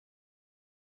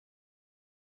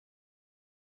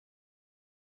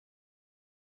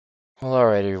Well, all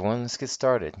right, everyone, let's get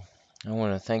started. I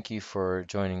want to thank you for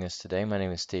joining us today. My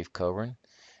name is Steve Coburn,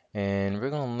 and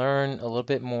we're going to learn a little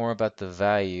bit more about the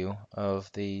value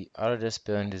of the Autodesk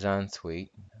Building Design Suite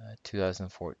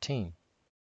 2014.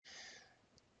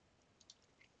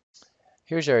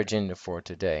 Here's our agenda for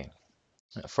today.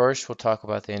 First, we'll talk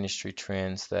about the industry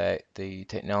trends that the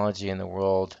technology in the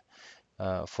world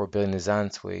for Building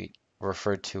Design Suite,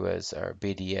 referred to as our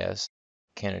BDS,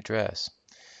 can address.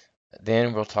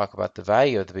 Then we'll talk about the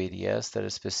value of the BDS that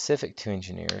is specific to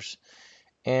engineers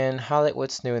and highlight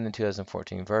what's new in the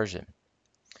 2014 version.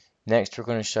 Next, we're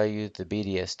going to show you the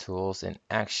BDS tools in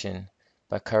action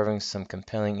by covering some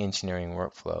compelling engineering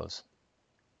workflows.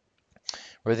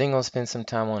 We're then going to spend some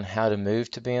time on how to move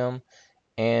to BIM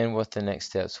and what the next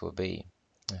steps will be.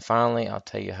 And finally, I'll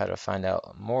tell you how to find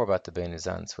out more about the Building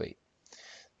Design Suite.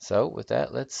 So with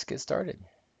that, let's get started.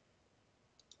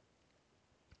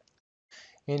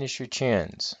 Industry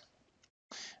trends.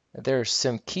 There are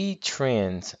some key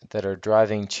trends that are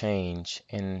driving change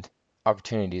and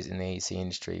opportunities in the AEC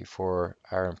industry for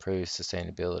our improved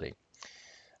sustainability.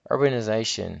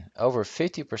 Urbanization. Over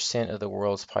 50% of the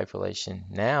world's population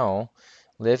now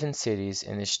live in cities,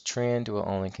 and this trend will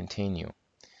only continue.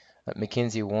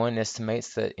 McKinsey One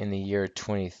estimates that in the year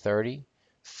 2030,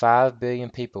 5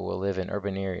 billion people will live in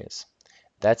urban areas.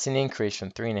 That's an increase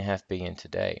from 3.5 billion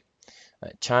today.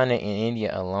 China and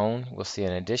India alone will see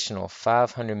an additional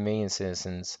 500 million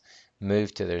citizens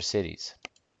move to their cities.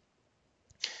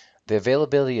 The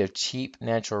availability of cheap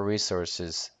natural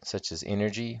resources such as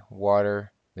energy,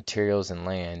 water, materials, and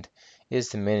land is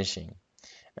diminishing.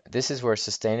 This is where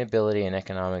sustainability and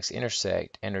economics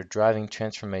intersect and are driving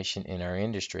transformation in our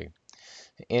industry.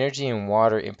 Energy and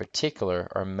water in particular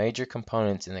are major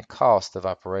components in the cost of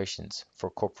operations for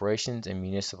corporations and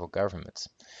municipal governments.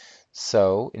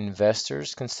 So,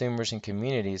 investors, consumers, and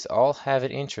communities all have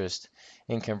an interest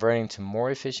in converting to more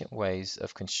efficient ways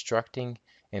of constructing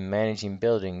and managing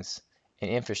buildings and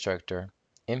infrastructure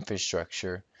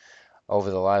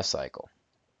over the life cycle.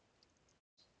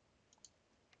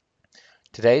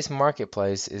 Today's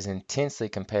marketplace is intensely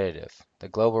competitive. The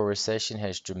global recession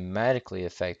has dramatically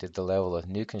affected the level of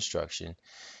new construction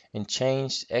and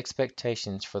changed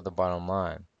expectations for the bottom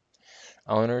line.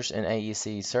 Owners and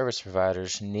AEC service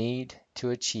providers need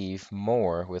to achieve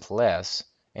more with less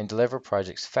and deliver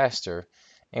projects faster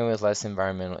and with less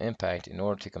environmental impact in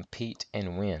order to compete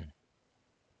and win.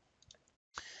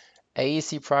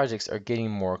 AEC projects are getting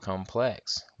more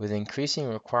complex. With increasing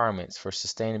requirements for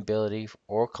sustainability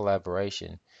or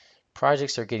collaboration,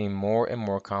 projects are getting more and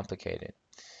more complicated.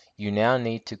 You now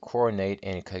need to coordinate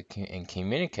and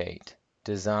communicate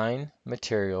design,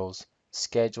 materials,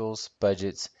 schedules,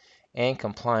 budgets, and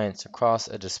compliance across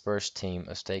a dispersed team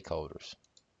of stakeholders.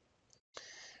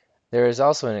 There is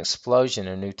also an explosion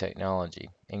of new technology,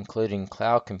 including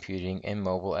cloud computing and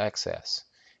mobile access,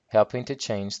 helping to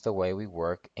change the way we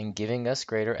work and giving us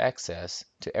greater access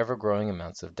to ever-growing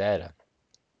amounts of data.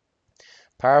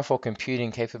 Powerful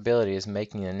computing capability is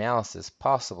making analysis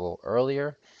possible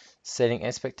earlier, setting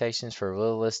expectations for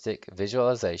realistic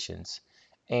visualizations,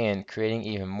 and creating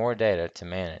even more data to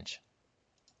manage.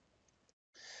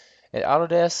 At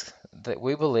Autodesk,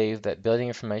 we believe that building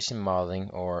information modeling,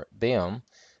 or BIM,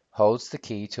 holds the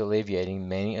key to alleviating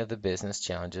many of the business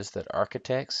challenges that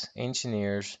architects,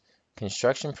 engineers,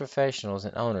 construction professionals,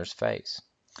 and owners face.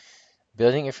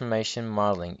 Building information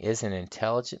modeling is an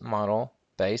intelligent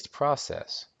model-based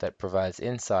process that provides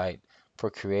insight for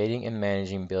creating and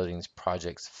managing buildings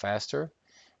projects faster,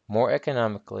 more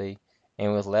economically,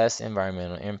 and with less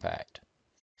environmental impact.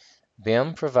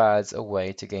 BIM provides a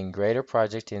way to gain greater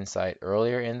project insight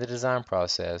earlier in the design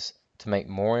process to make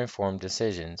more informed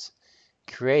decisions,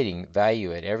 creating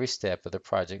value at every step of the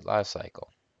project lifecycle.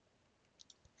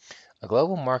 A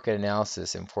global market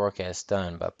analysis and forecast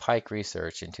done by Pike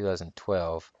Research in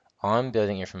 2012 on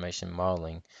building information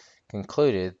modeling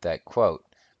concluded that, quote,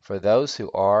 for those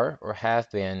who are or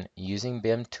have been using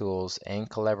BIM tools and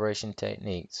collaboration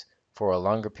techniques for a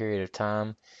longer period of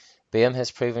time, BIM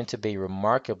has proven to be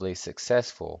remarkably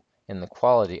successful in the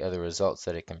quality of the results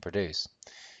that it can produce.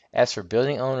 As for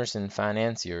building owners and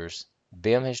financiers,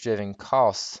 BIM has driven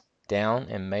costs down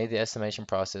and made the estimation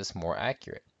process more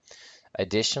accurate.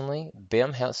 Additionally,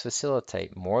 BIM helps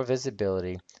facilitate more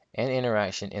visibility and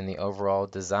interaction in the overall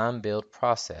design-build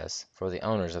process for the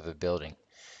owners of a building,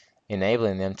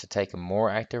 enabling them to take a more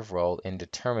active role in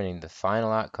determining the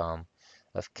final outcome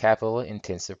of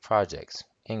capital-intensive projects,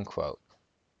 end quote.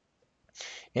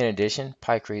 In addition,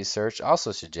 Pike Research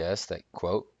also suggests that,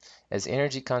 quote, as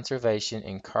energy conservation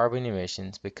and carbon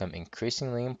emissions become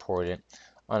increasingly important,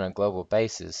 on a global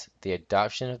basis, the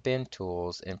adoption of BIM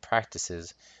tools and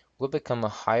practices will become a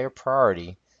higher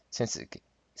priority since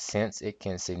it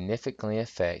can significantly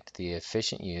affect the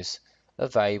efficient use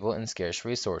of valuable and scarce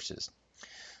resources.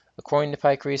 According to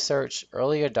Pike Research,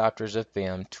 early adopters of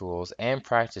BIM tools and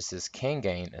practices can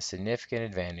gain a significant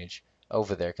advantage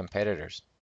over their competitors.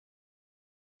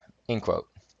 End quote.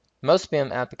 Most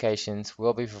BIM applications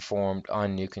will be performed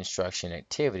on new construction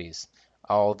activities,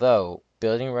 although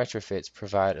building retrofits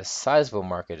provide a sizable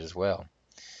market as well.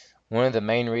 One of the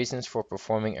main reasons for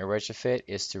performing a retrofit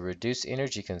is to reduce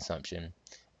energy consumption,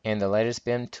 and the latest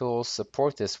BIM tools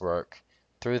support this work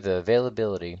through the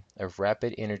availability of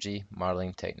rapid energy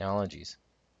modeling technologies.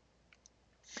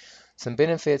 Some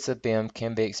benefits of BIM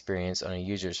can be experienced on a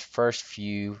user's first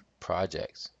few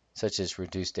projects, such as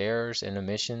reduced errors and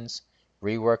omissions,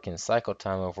 rework and cycle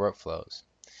time of workflows.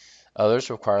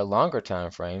 Others require longer time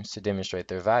frames to demonstrate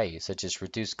their value, such as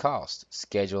reduced costs,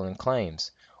 schedule and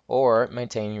claims, or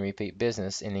maintaining repeat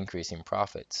business and increasing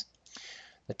profits.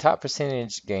 The top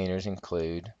percentage gainers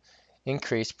include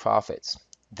increased profits.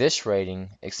 This rating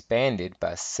expanded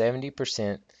by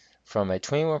 70% from a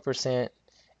 21%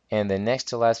 and the next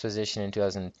to last position in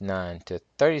 2009 to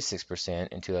 36%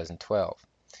 in 2012.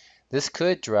 This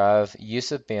could drive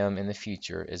use of BIM in the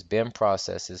future as BIM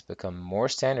processes become more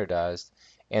standardized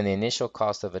and the initial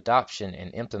cost of adoption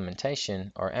and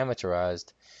implementation are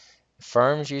amortized.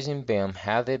 Firms using BIM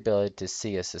have the ability to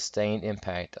see a sustained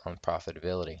impact on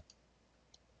profitability.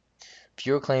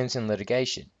 Fewer claims and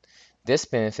litigation. This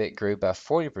benefit grew by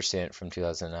 40% from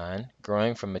 2009,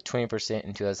 growing from a 20%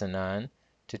 in 2009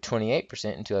 to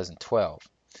 28% in 2012.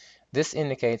 This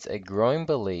indicates a growing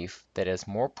belief that as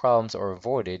more problems are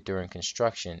avoided during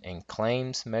construction and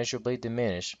claims measurably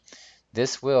diminish,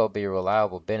 this will be a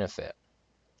reliable benefit.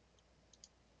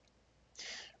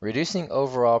 Reducing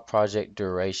overall project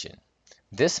duration.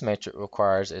 This metric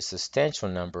requires a substantial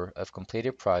number of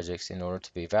completed projects in order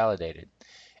to be validated,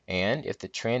 and if the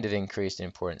trend of increased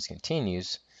importance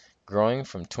continues, growing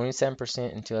from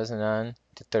 27% in 2009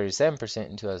 to 37%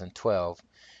 in 2012,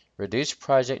 reduced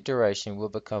project duration will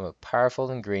become a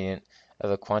powerful ingredient of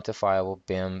a quantifiable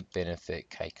BIM benefit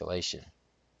calculation.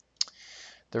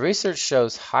 The research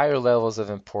shows higher levels of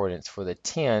importance for the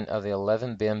 10 of the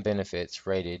 11 BIM benefits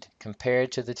rated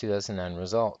compared to the 2009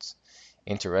 results.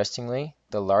 Interestingly,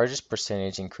 the largest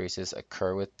percentage increases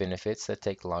occur with benefits that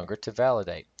take longer to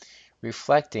validate,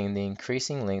 reflecting the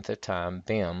increasing length of time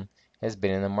BIM has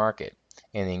been in the market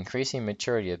and the increasing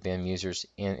maturity of BIM users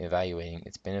in evaluating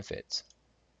its benefits.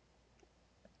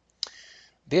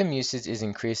 BIM usage is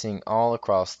increasing all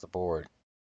across the board.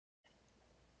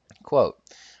 Quote,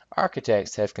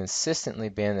 architects have consistently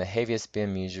been the heaviest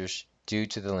BIM users due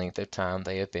to the length of time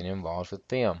they have been involved with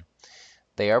BIM.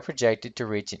 They are projected to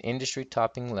reach an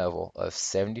industry-topping level of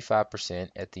 75%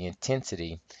 at the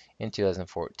intensity in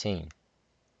 2014.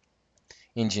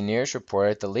 Engineers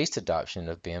reported the least adoption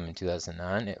of BIM in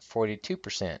 2009 at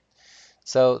 42%,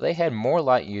 so they had more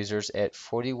light users at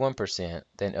 41%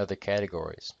 than other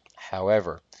categories.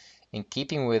 However, in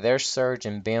keeping with their surge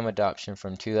in BIM adoption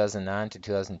from 2009 to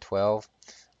 2012,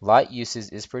 light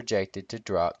usage is projected to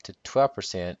drop to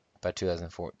 12% by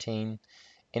 2014,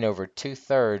 and over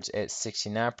two-thirds at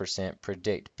 69%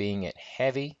 predict being at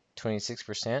heavy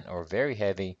 26% or very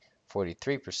heavy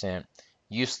 43%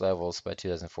 use levels by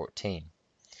 2014.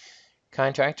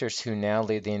 Contractors who now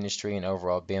lead the industry in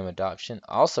overall BIM adoption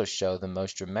also show the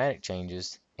most dramatic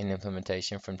changes in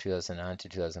implementation from 2009 to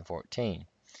 2014.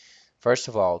 First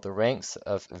of all, the ranks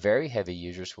of very heavy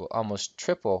users will almost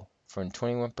triple from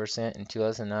 21% in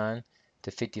 2009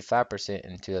 to 55%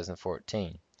 in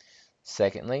 2014.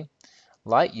 Secondly,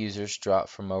 light users dropped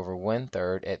from over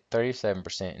one-third at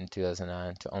 37% in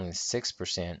 2009 to only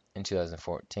 6% in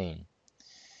 2014.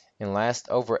 And last,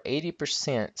 over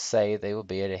 80% say they will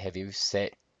be at a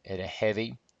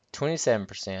heavy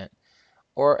 27%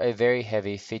 or a very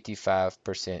heavy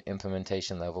 55%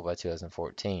 implementation level by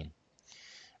 2014.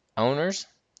 Owners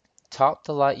topped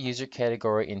the light user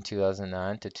category in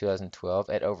 2009 to 2012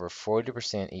 at over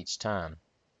 40% each time.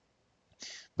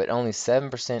 But only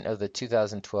 7% of the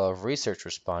 2012 research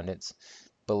respondents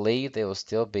believe they will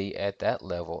still be at that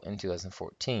level in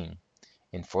 2014,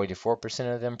 and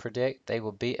 44% of them predict they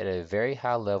will be at a very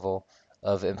high level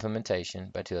of implementation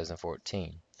by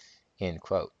 2014. End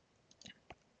quote.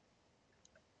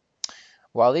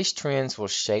 While these trends will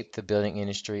shape the building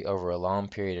industry over a long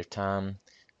period of time,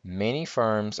 many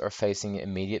firms are facing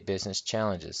immediate business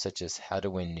challenges such as how to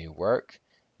win new work,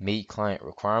 meet client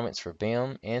requirements for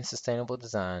BIM and sustainable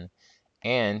design,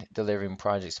 and delivering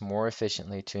projects more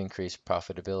efficiently to increase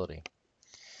profitability.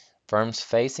 Firms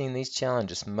facing these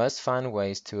challenges must find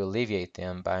ways to alleviate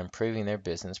them by improving their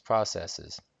business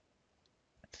processes.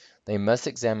 They must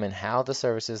examine how the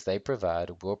services they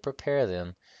provide will prepare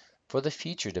them for the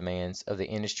future demands of the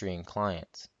industry and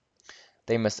clients.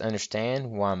 They must understand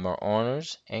why more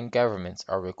owners and governments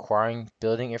are requiring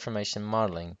building information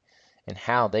modeling and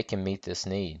how they can meet this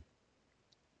need.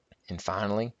 And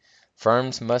finally,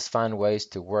 firms must find ways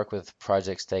to work with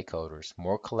project stakeholders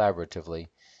more collaboratively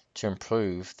to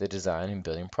improve the design and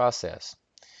building process.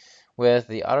 With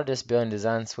the Autodesk Building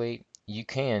Design Suite, you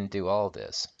can do all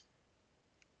this.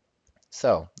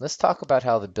 So, let's talk about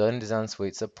how the Building Design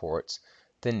Suite supports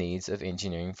the needs of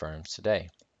engineering firms today.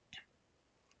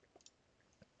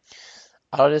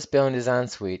 Autodesk Building Design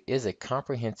Suite is a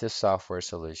comprehensive software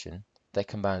solution that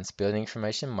combines building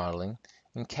information modeling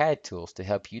and CAD tools to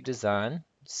help you design,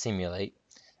 simulate,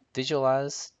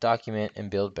 visualize, document,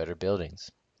 and build better buildings.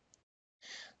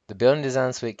 The Building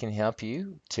Design Suite can help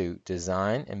you to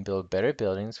design and build better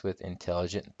buildings with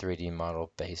intelligent 3D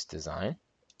model-based design,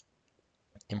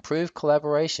 improve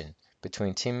collaboration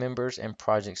between team members and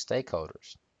project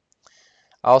stakeholders.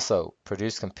 Also,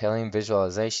 produce compelling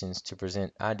visualizations to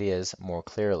present ideas more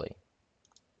clearly.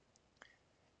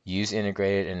 Use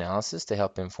integrated analysis to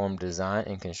help inform design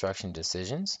and construction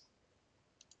decisions.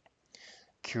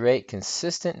 Create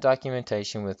consistent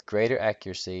documentation with greater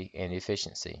accuracy and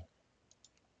efficiency.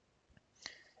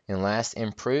 And last,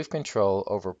 improve control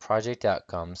over project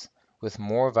outcomes with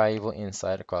more valuable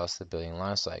insight across the building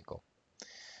lifecycle.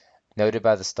 Noted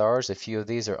by the stars, a few of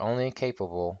these are only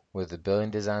capable with the Building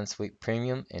Design Suite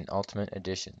Premium and Ultimate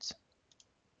editions.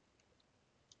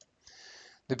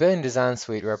 The Building Design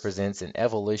Suite represents an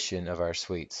evolution of our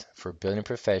suites for building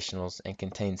professionals and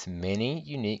contains many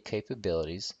unique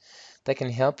capabilities that can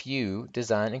help you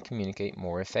design and communicate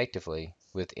more effectively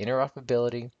with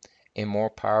interoperability and more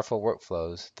powerful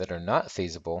workflows that are not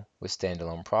feasible with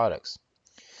standalone products.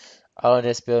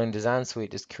 Autodesk Building Design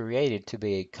Suite is created to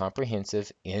be a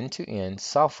comprehensive end-to-end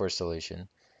software solution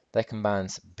that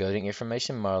combines building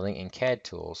information modeling and CAD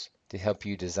tools to help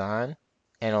you design,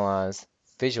 analyze,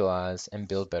 visualize, and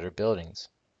build better buildings.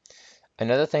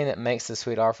 Another thing that makes the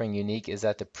suite offering unique is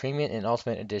that the Premium and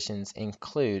Ultimate editions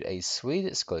include a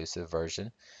suite-exclusive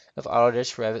version of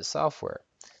Autodesk Revit software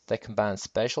that combines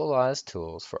specialized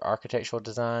tools for architectural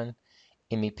design,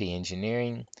 MEP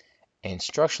engineering, and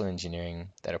structural engineering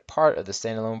that are part of the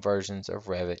standalone versions of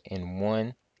Revit in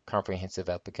one comprehensive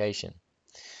application.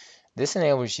 This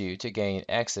enables you to gain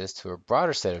access to a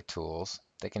broader set of tools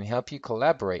that can help you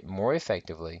collaborate more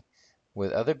effectively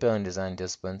with other building design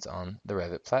disciplines on the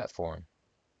Revit platform.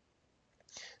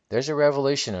 There's a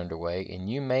revolution underway, and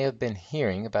you may have been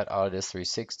hearing about Autodesk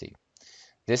 360.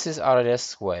 This is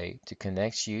Autodesk's way to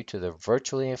connect you to the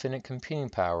virtually infinite computing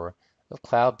power of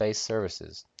cloud-based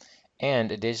services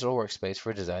and a digital workspace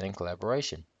for design and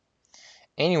collaboration.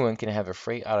 Anyone can have a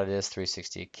free Autodesk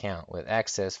 360 account with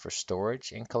access for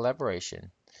storage and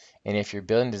collaboration, and if your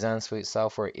Building Design Suite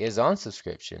software is on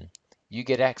subscription, you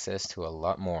get access to a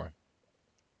lot more.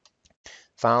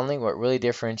 Finally, what really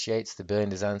differentiates the Building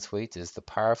Design Suite is the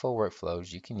powerful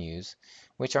workflows you can use,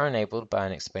 which are enabled by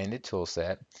an expanded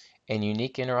toolset and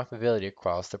unique interoperability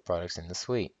across the products in the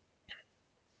suite.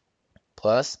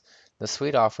 Plus, the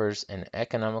suite offers an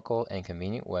economical and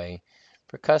convenient way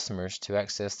for customers to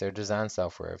access their design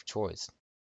software of choice.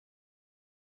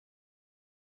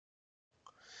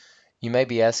 You may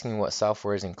be asking what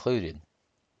software is included.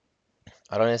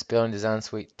 Autodesk Building Design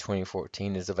Suite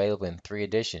 2014 is available in 3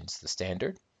 editions: the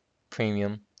Standard,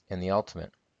 Premium, and the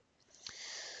Ultimate.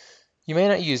 You may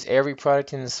not use every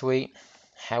product in the suite.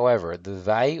 However, the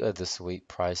value of the suite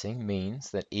pricing means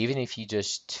that even if you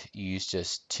just use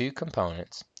 2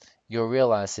 components, you'll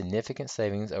realize significant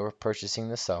savings over purchasing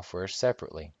the software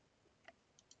separately.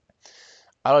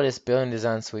 Autodesk Building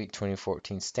Design Suite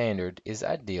 2014 Standard is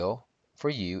ideal for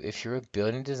you if you're a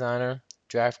building designer,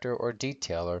 drafter, or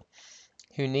detailer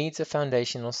who needs a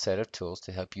foundational set of tools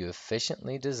to help you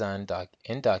efficiently design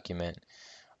and document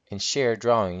and share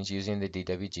drawings using the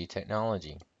DWG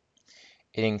technology.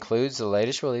 It includes the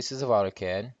latest releases of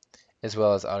AutoCAD, as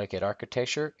well as AutoCAD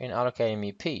Architecture and AutoCAD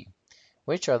MEP,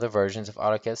 which are the versions of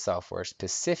AutoCAD software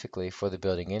specifically for the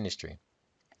building industry.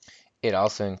 It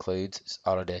also includes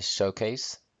Autodesk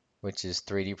Showcase, which is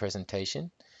 3D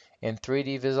presentation, and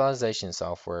 3D visualization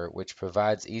software, which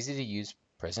provides easy-to-use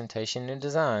presentation and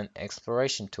design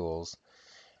exploration tools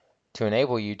to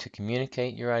enable you to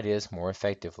communicate your ideas more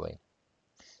effectively.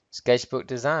 Sketchbook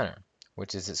Designer,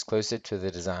 which is exclusive to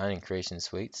the design and creation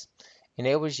suites,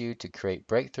 enables you to create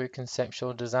breakthrough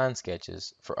conceptual design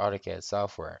sketches for AutoCAD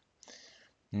software.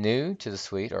 New to the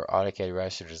suite are AutoCAD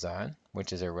Raster Design,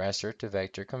 which is a raster to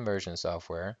vector conversion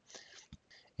software,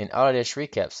 and Autodesk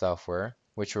Recap software,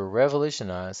 which will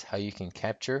revolutionize how you can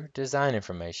capture design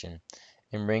information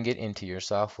and bring it into your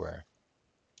software.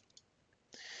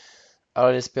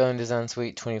 Autodesk Building Design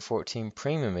Suite 2014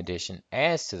 Premium Edition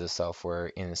adds to the software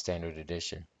in the Standard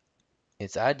Edition.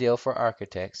 It's ideal for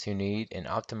architects who need an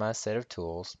optimized set of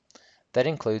tools that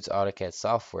includes AutoCAD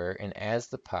software and adds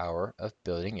the power of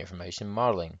building information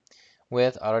modeling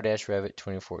with Autodesk Revit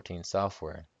 2014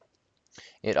 software.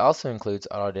 It also includes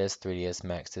Autodesk 3ds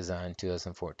Max Design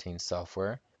 2014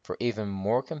 software for even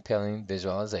more compelling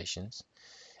visualizations,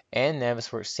 and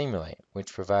Navisworks Simulate,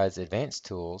 which provides advanced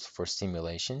tools for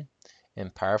simulation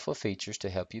and powerful features to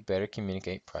help you better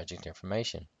communicate project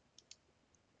information.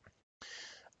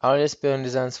 Autodesk Building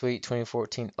Design Suite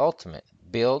 2014 Ultimate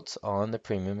builds on the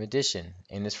Premium Edition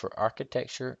and is for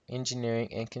architecture,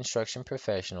 engineering, and construction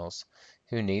professionals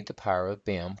who need the power of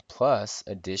BIM plus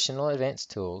additional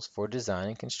advanced tools for design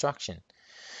and construction.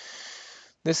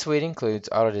 This suite includes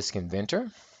Autodesk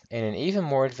Inventor and an even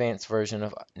more advanced version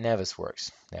of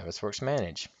Navisworks, Navisworks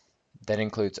Manage, that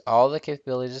includes all the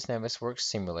capabilities of Navisworks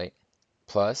Simulate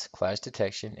plus clash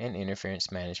detection and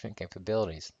interference management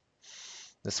capabilities.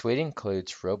 The suite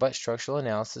includes Robot Structural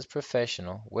Analysis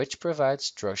Professional, which provides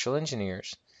structural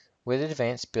engineers with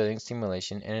advanced building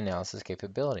simulation and analysis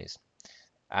capabilities,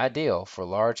 ideal for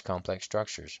large complex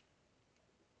structures.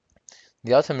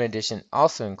 The Ultimate Edition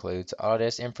also includes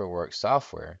Autodesk InfraWorks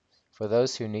software for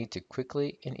those who need to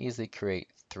quickly and easily create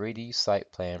 3D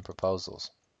site plan proposals.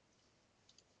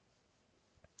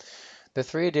 The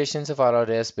three editions of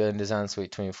Autodesk Building Design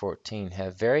Suite 2014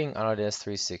 have varying Autodesk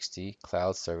 360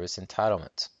 cloud service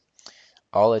entitlements.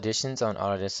 All editions on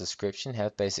Autodesk subscription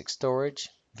have basic storage,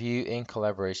 view, and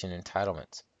collaboration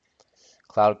entitlements.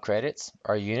 Cloud credits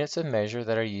are units of measure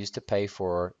that are used to pay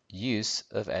for use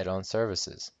of add-on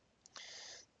services.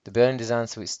 The Building Design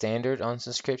Suite Standard on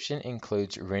subscription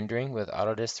includes rendering with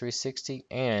Autodesk 360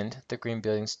 and the Green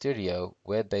Building Studio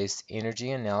web-based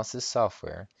energy analysis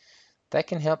software that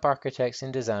can help architects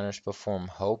and designers perform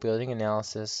whole building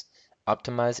analysis,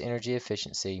 optimize energy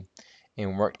efficiency,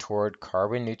 and work toward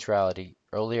carbon neutrality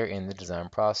earlier in the design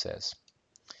process.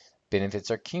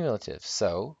 Benefits are cumulative,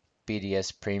 so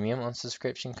BDS Premium on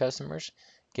subscription customers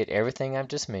get everything I've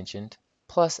just mentioned,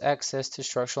 plus access to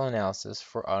structural analysis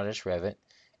for Autodesk Revit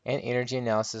and energy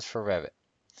analysis for Revit.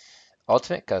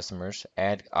 Ultimate customers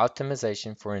add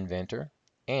optimization for Inventor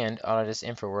and Autodesk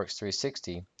InfraWorks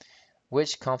 360,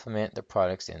 which complement the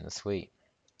products in the suite.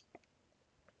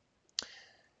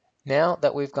 Now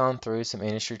that we've gone through some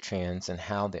industry trends and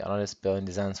how the Autodesk Building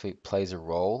Design Suite plays a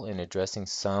role in addressing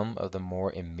some of the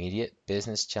more immediate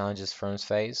business challenges firms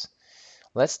face,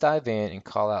 let's dive in and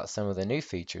call out some of the new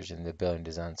features in the Building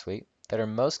Design Suite that are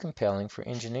most compelling for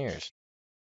engineers.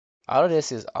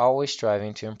 Autodesk is always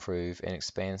striving to improve and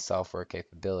expand software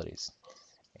capabilities,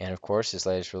 and of course this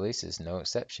latest release is no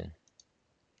exception.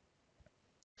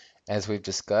 As we've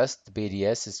discussed, the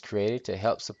BDS is created to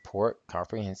help support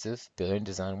comprehensive building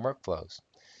design workflows.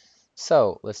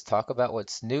 So let's talk about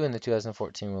what's new in the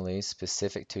 2014 release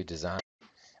specific to design,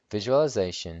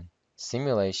 visualization,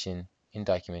 simulation, and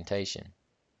documentation.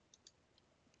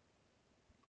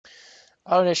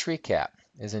 Autodesk Recap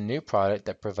is a new product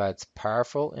that provides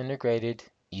powerful, integrated,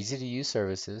 easy-to-use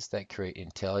services that create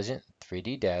intelligent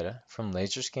 3D data from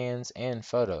laser scans and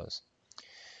photos.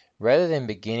 Rather than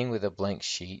beginning with a blank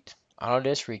sheet,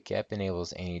 Autodesk Recap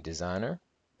enables any designer,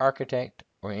 architect,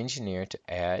 or engineer to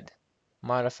add,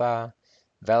 modify,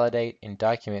 validate, and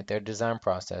document their design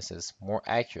processes more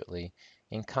accurately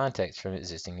in context from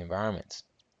existing environments.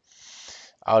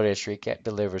 Autodesk Recap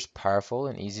delivers powerful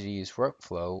and easy-to-use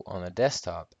workflow on the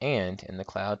desktop and in the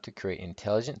cloud to create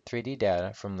intelligent 3D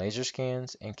data from laser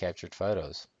scans and captured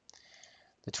photos.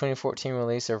 The 2014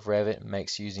 release of Revit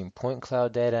makes using point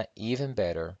cloud data even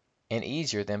better and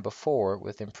easier than before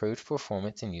with improved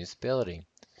performance and usability.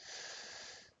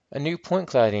 A new point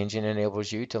cloud engine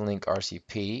enables you to link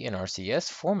RCP and RCS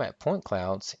format point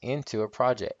clouds into a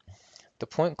project. The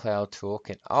point cloud tool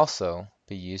can also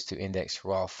be used to index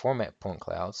raw format point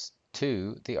clouds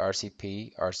to the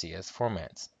RCP RCS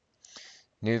formats.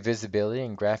 New visibility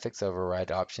and graphics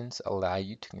override options allow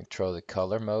you to control the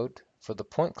color mode for the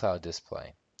point cloud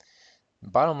display.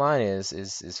 Bottom line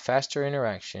is faster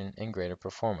interaction and greater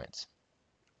performance.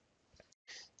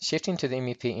 Shifting to the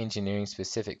MEP engineering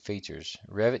specific features,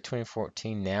 Revit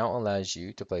 2014 now allows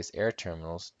you to place air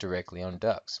terminals directly on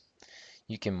ducts.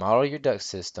 You can model your duct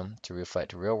system to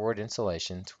reflect real-world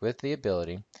installations with the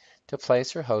ability to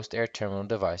place or host air terminal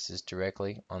devices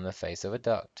directly on the face of a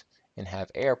duct and have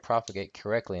air propagate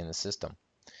correctly in the system.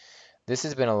 This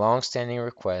has been a long-standing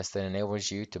request that enables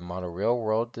you to model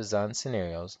real-world design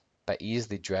scenarios by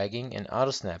easily dragging and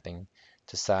auto-snapping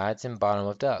to sides and bottom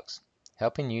of ducts,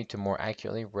 helping you to more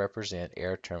accurately represent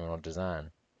air terminal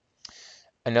design.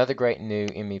 Another great new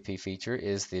MEP feature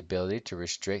is the ability to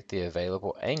restrict the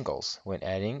available angles when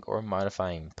adding or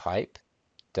modifying pipe,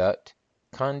 duct,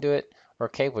 conduit, or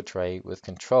cable tray with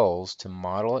controls to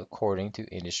model according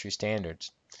to industry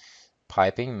standards.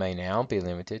 Piping may now be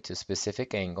limited to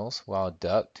specific angles, while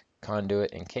duct,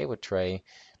 conduit, and cable tray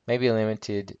may be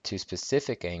limited to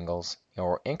specific angles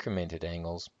or incremented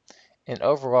angles. And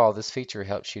overall, this feature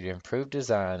helps you to improve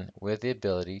design with the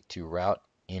ability to route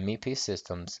MEP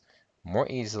systems more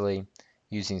easily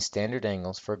using standard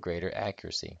angles for greater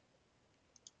accuracy.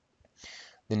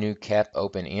 The new Cap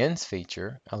Open Ends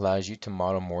feature allows you to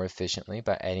model more efficiently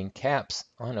by adding caps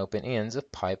on open ends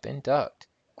of pipe and duct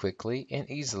quickly and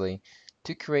easily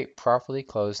to create properly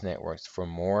closed networks for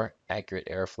more accurate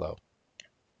airflow.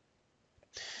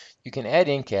 You can add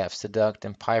end caps to duct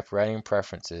and pipe routing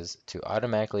preferences to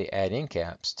automatically add end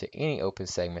caps to any open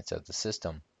segments of the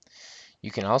system.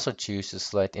 You can also choose to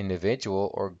select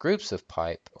individual or groups of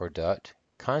pipe or duct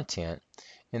content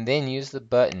and then use the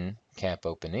button Cap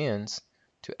Open Ends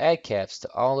to add caps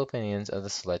to all open ends of the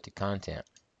selected content.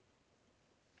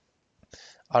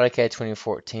 AutoCAD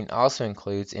 2014 also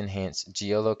includes enhanced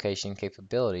geolocation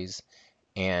capabilities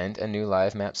and a new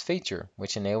Live Maps feature,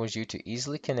 which enables you to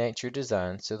easily connect your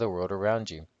designs to the world around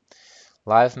you.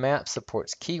 Live Maps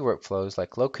supports key workflows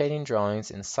like locating drawings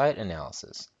and site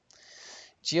analysis.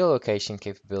 Geolocation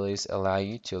capabilities allow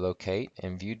you to locate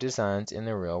and view designs in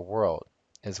the real world,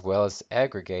 as well as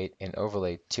aggregate and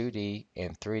overlay 2D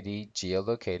and 3D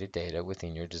geolocated data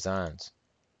within your designs.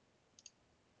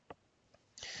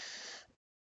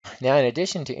 Now, in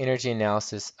addition to energy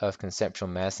analysis of conceptual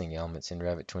massing elements in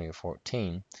Revit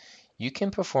 2014, you can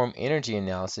perform energy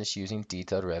analysis using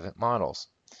detailed Revit models.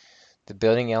 The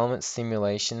Building Elements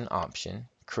Simulation option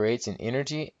creates an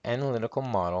energy analytical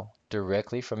model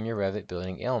directly from your Revit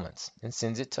building elements and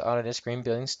sends it to Autodesk Green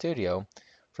Building Studio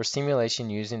for simulation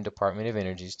using Department of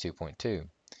Energy's 2.2.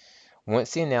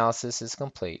 Once the analysis is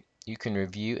complete, you can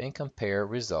review and compare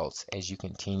results as you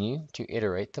continue to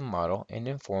iterate the model and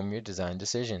inform your design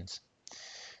decisions.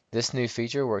 This new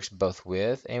feature works both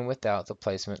with and without the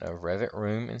placement of Revit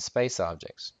room and space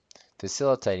objects,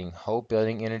 facilitating whole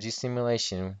building energy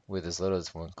simulation with as little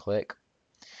as one click.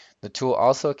 The tool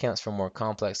also accounts for more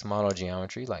complex model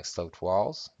geometry like sloped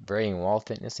walls, varying wall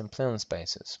thickness, and plenum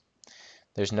spaces.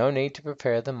 There's no need to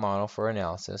prepare the model for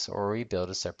analysis or rebuild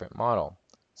a separate model,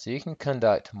 so you can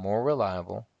conduct more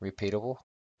reliable, repeatable,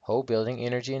 whole building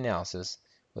energy analysis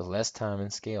with less time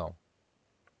and skill.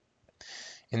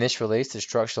 In this release, the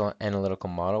structural analytical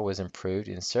model was improved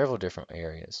in several different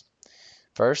areas.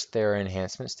 First, there are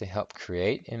enhancements to help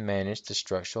create and manage the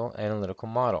structural analytical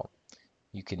model.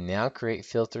 You can now create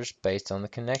filters based on the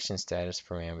connection status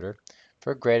parameter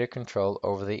for greater control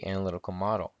over the analytical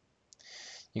model.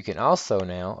 You can also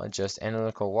now adjust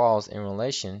analytical walls in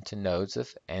relation to nodes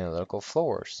of analytical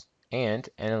floors and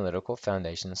analytical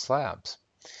foundation slabs.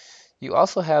 You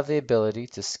also have the ability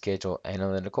to schedule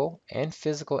analytical and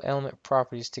physical element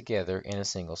properties together in a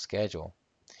single schedule.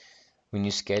 When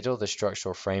you schedule the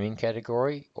structural framing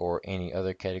category or any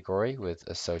other category with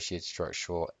associated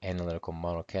structural analytical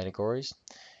model categories,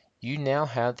 you now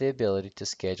have the ability to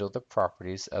schedule the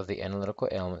properties of the analytical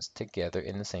elements together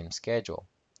in the same schedule.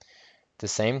 The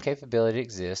same capability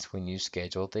exists when you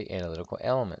schedule the analytical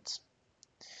elements.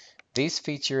 These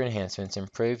feature enhancements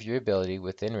improve your ability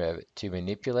within Revit to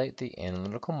manipulate the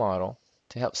analytical model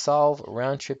to help solve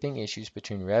round-tripping issues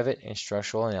between Revit and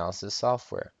structural analysis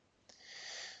software.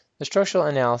 The Structural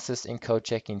Analysis and Code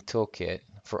Checking Toolkit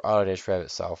for Autodesk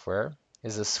Revit software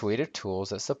is a suite of tools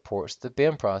that supports the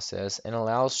BIM process and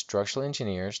allows structural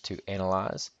engineers to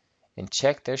analyze and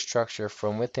check their structure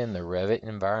from within the Revit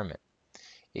environment.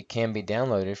 It can be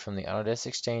downloaded from the Autodesk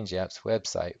Exchange App's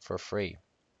website for free.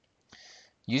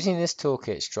 Using this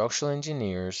toolkit, structural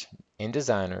engineers and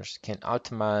designers can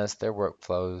optimize their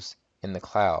workflows in the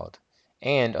cloud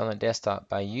and on the desktop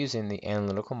by using the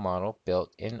analytical model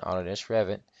built in Autodesk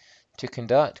Revit to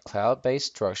conduct cloud-based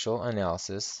structural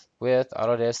analysis with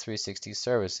Autodesk 360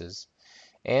 services,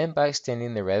 and by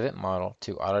extending the Revit model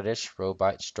to Autodesk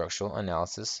Robot Structural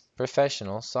Analysis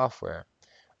Professional software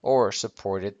or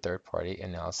supported third-party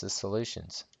analysis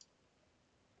solutions.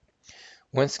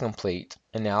 Once complete,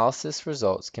 analysis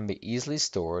results can be easily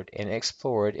stored and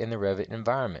explored in the Revit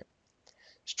environment.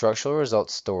 Structural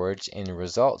results storage and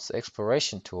results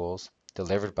exploration tools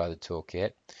delivered by the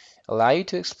toolkit allow you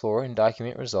to explore and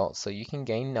document results so you can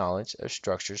gain knowledge of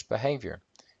structure's behavior,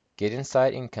 get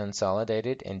insight in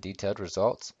consolidated and detailed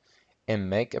results,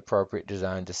 and make appropriate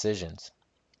design decisions.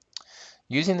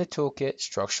 Using the toolkit,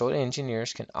 structural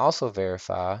engineers can also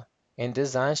verify and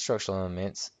design structural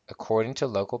elements according to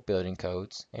local building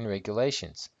codes and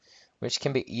regulations, which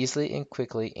can be easily and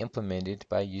quickly implemented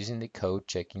by using the code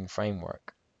checking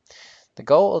framework. The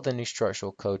goal of the new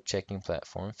structural code checking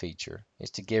platform feature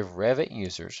is to give Revit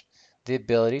users the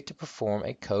ability to perform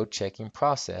a code checking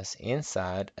process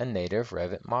inside a native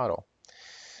Revit model.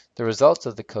 The results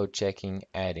of the code checking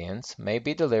add-ins may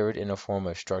be delivered in a form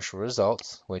of structural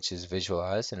results, which is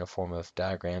visualized in a form of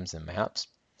diagrams and maps,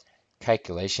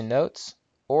 calculation notes,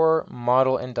 or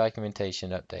model and documentation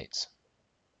updates.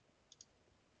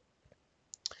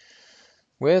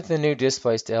 With the new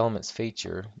Displaced Elements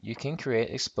feature, you can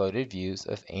create exploded views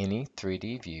of any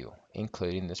 3D view,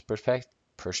 including this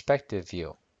perspective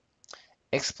view.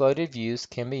 Exploded views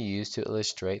can be used to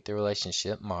illustrate the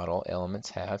relationship model elements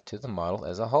have to the model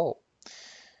as a whole.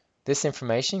 This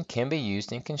information can be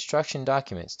used in construction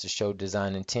documents to show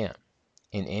design intent.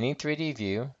 In any 3D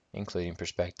view, including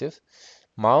perspective,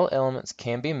 model elements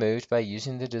can be moved by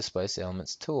using the Displaced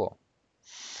Elements tool.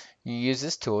 You use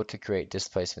this tool to create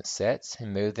displacement sets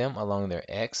and move them along their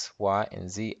X, Y, and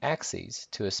Z axes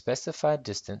to a specified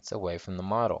distance away from the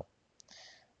model.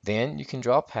 Then you can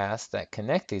draw paths that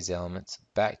connect these elements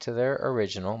back to their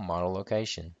original model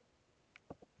location.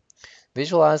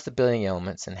 Visualize the building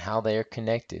elements and how they are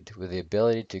connected with the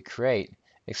ability to create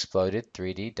exploded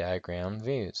 3D diagram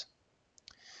views.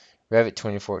 Revit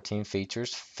 2014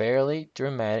 features fairly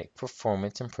dramatic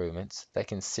performance improvements that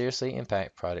can seriously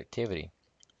impact productivity.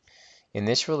 In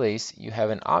this release, you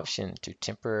have an option to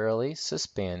temporarily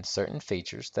suspend certain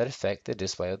features that affect the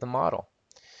display of the model.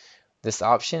 This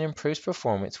option improves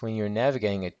performance when you're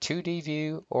navigating a 2D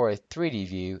view or a 3D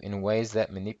view in ways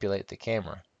that manipulate the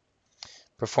camera.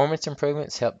 Performance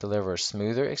improvements help deliver a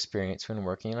smoother experience when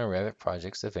working on Revit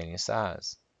projects of any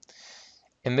size.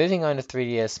 And moving on to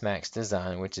 3ds Max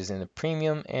Design, which is in the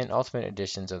Premium and Ultimate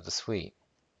editions of the suite.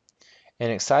 An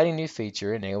exciting new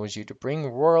feature enables you to bring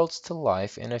worlds to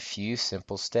life in a few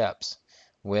simple steps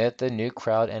with the new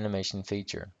crowd animation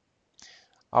feature.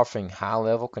 Offering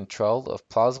high-level control of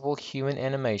plausible human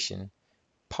animation,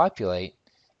 Populate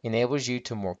enables you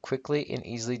to more quickly and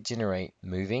easily generate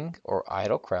moving or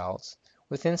idle crowds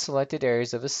within selected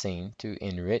areas of a scene to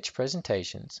enrich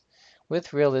presentations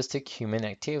with realistic human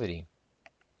activity.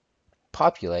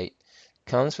 Populate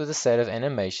comes with a set of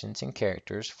animations and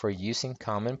characters for use in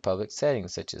common public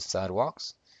settings such as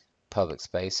sidewalks, public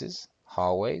spaces,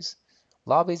 hallways,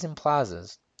 lobbies, and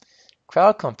plazas.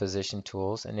 Crowd composition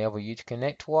tools enable you to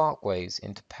connect walkways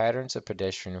into patterns of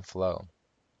pedestrian flow.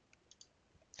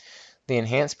 The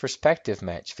Enhanced Perspective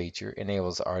Match feature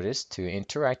enables artists to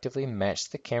interactively match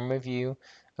the camera view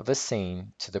of a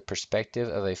scene to the perspective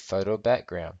of a photo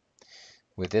background.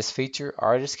 With this feature,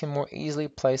 artists can more easily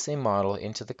place a model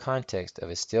into the context of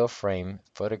a still frame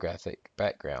photographic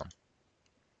background.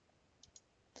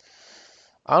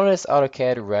 Autodesk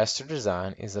AutoCAD Raster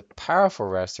Design is a powerful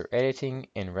raster editing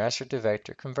and raster to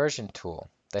vector conversion tool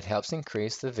that helps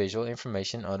increase the visual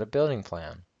information on a building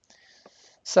plan.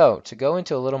 So, to go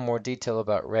into a little more detail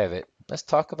about Revit, let's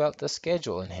talk about the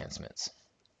schedule enhancements.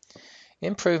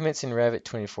 Improvements in Revit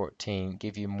 2014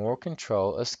 give you more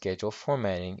control of schedule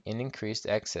formatting and increased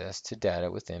access to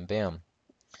data within BIM.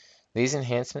 These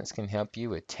enhancements can help you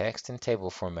with text and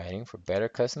table formatting for better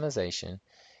customization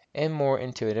and more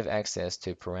intuitive access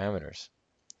to parameters.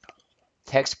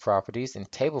 Text properties and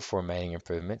table formatting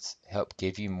improvements help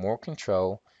give you more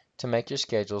control to make your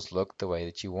schedules look the way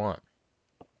that you want.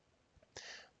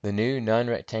 The new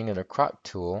non-rectangular crop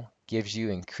tool gives you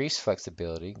increased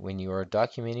flexibility when you are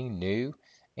documenting new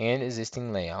and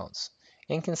existing layouts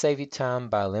and can save you time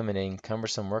by eliminating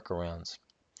cumbersome workarounds.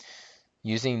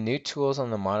 Using new tools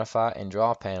on the Modify and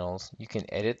Draw panels, you can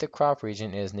edit the crop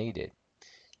region as needed.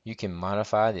 You can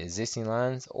modify the existing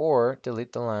lines or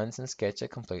delete the lines and sketch a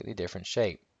completely different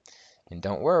shape. And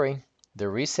don't worry, the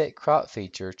Reset Crop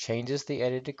feature changes the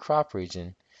edited crop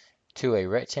region to a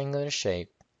rectangular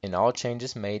shape, and all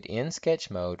changes made in sketch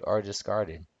mode are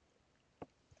discarded.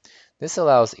 This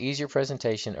allows easier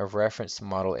presentation of reference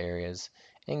model areas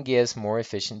and gives more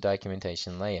efficient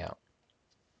documentation layout.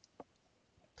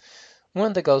 One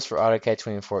of the goals for AutoCAD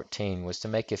 2014 was to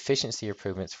make efficiency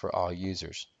improvements for all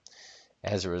users.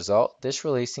 As a result, this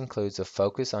release includes a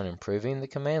focus on improving the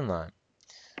command line.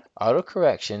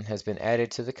 Autocorrection has been added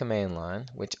to the command line,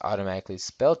 which automatically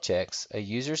spell checks a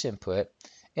user's input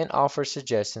and offers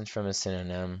suggestions from a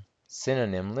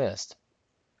synonym list.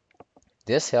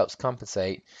 This helps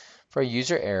compensate for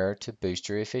user error to boost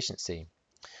your efficiency.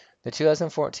 The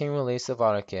 2014 release of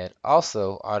AutoCAD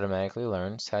also automatically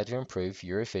learns how to improve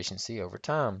your efficiency over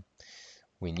time.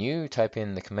 When you type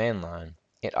in the command line,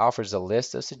 it offers a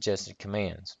list of suggested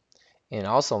commands. It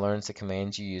also learns the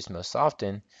commands you use most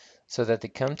often so that they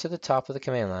come to the top of the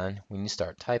command line when you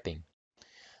start typing.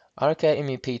 AutoCAD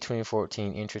MEP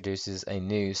 2014 introduces a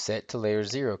new Set to Layer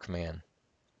 0 command.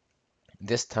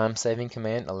 This time-saving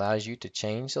command allows you to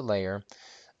change the layer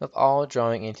of all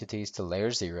drawing entities to layer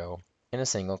 0 in a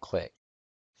single click.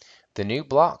 The new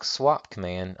block swap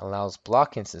command allows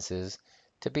block instances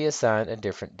to be assigned a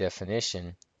different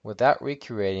definition without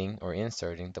recreating or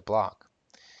inserting the block.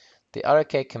 The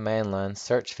AutoCAD command line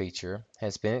search feature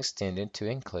has been extended to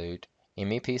include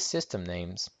MEP system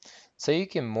names, so you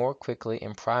can more quickly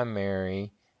add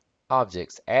primary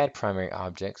objects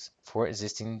for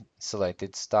existing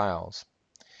selected styles.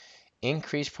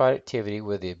 Increase productivity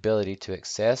with the ability to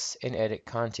access and edit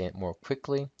content more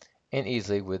quickly and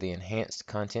easily with the enhanced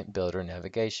Content Builder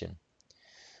navigation.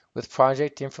 With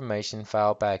project information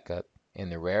file backup, in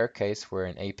the rare case where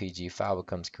an APG file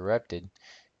becomes corrupted,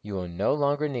 you will no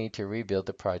longer need to rebuild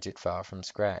the project file from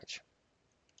scratch.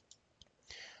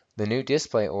 The new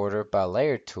Display Order by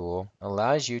Layer tool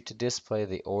allows you to display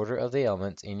the order of the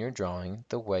elements in your drawing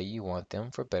the way you want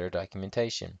them for better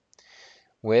documentation.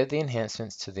 With the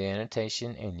enhancements to the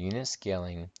annotation and unit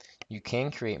scaling, you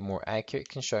can create more accurate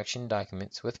construction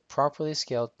documents with properly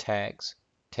scaled tags,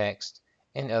 text,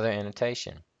 and other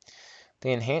annotation.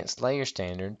 The enhanced layer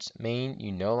standards mean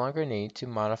you no longer need to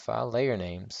modify layer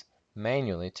names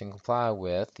manually to comply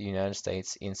with the United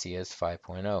States NCS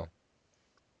 5.0.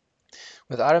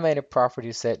 With automated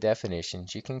property set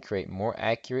definitions, you can create more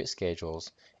accurate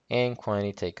schedules and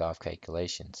quantity takeoff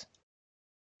calculations.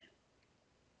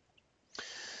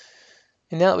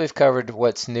 And now that we've covered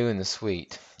what's new in the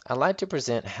suite, I'd like to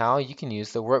present how you can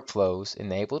use the workflows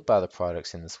enabled by the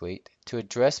products in the suite to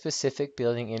address specific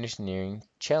building engineering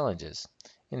challenges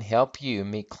and help you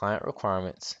meet client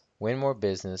requirements, win more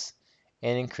business,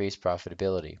 and increase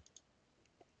profitability.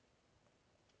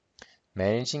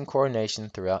 Managing coordination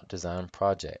throughout design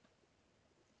project.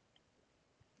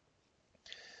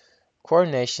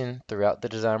 Coordination throughout the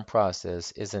design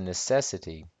process is a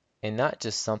necessity and not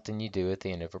just something you do at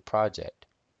the end of a project.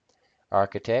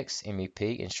 Architects,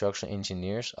 MEP, and structural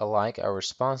engineers alike are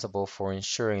responsible for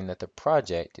ensuring that the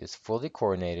project is fully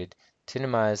coordinated to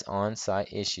minimize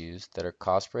on-site issues that are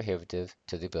cost prohibitive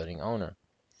to the building owner.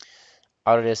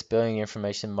 Autodesk Building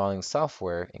Information Modeling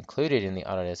software, included in the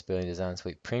Autodesk Building Design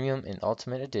Suite Premium and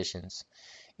Ultimate editions,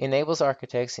 enables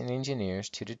architects and engineers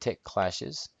to detect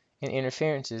clashes and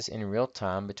interferences in real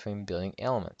time between building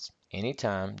elements,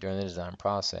 anytime during the design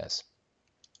process.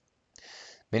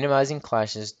 Minimizing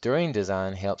clashes during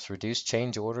design helps reduce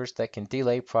change orders that can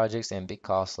delay projects and be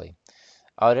costly.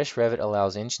 Autodesk Revit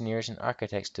allows engineers and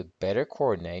architects to better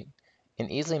coordinate and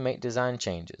easily make design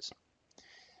changes.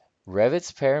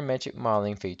 Revit's parametric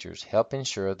modeling features help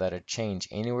ensure that a change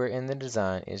anywhere in the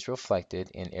design is reflected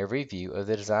in every view of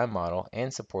the design model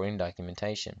and supporting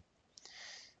documentation.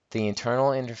 The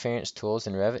internal interference tools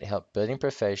in Revit help building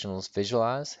professionals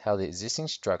visualize how the existing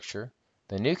structure,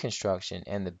 the new construction,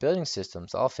 and the building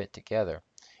systems all fit together,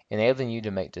 enabling you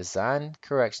to make design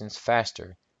corrections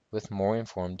faster with more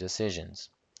informed decisions.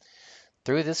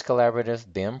 Through this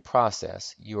collaborative BIM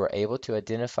process, you are able to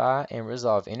identify and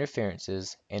resolve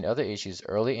interferences and other issues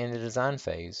early in the design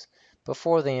phase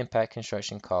before they impact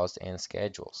construction costs and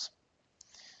schedules.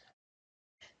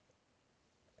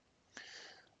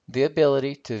 The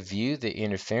ability to view the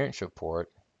interference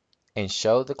report and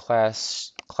show the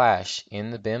clash in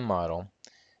the BIM model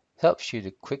helps you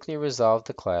to quickly resolve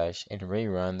the clash and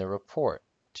rerun the report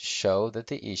to show that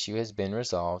the issue has been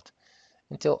resolved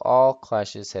until all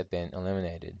clashes have been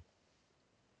eliminated.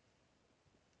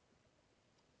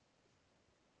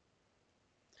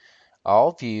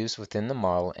 All views within the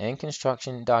model and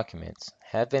construction documents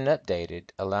have been updated,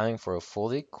 allowing for a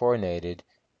fully coordinated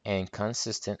and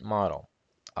consistent model.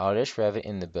 Autodesk Revit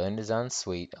in the Building Design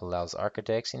Suite allows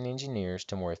architects and engineers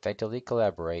to more effectively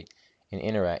collaborate and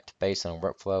interact based on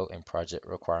workflow and project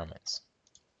requirements.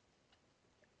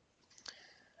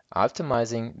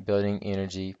 Optimizing building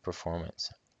energy performance.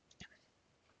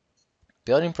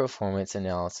 Building Performance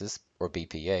Analysis, or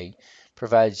BPA,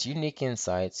 provides unique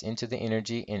insights into the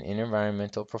energy and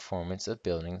environmental performance of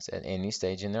buildings at any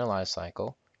stage in their life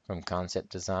cycle, from concept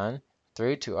design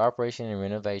through to operation and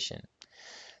renovation.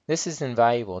 This is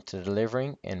invaluable to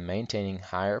delivering and maintaining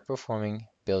higher performing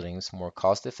buildings more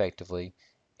cost effectively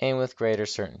and with greater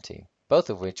certainty, both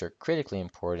of which are critically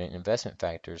important investment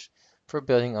factors for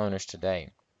building owners today.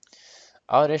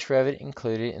 Autodesk Revit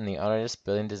included in the Autodesk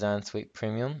Building Design Suite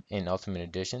Premium and Ultimate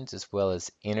Editions, as well as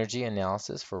Energy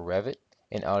Analysis for Revit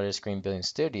and Autodesk Green Building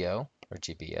Studio, or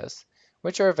GBS,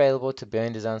 which are available to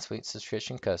Building Design Suite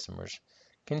subscription customers,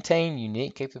 contain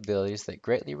unique capabilities that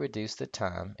greatly reduce the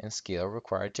time and skill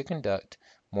required to conduct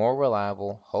more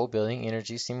reliable whole building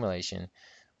energy simulation,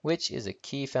 which is a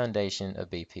key foundation of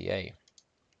BPA.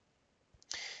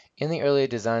 In the early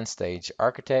design stage,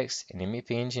 architects and MEP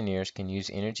engineers can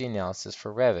use energy analysis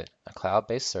for Revit, a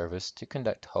cloud-based service, to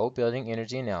conduct whole building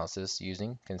energy analysis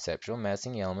using conceptual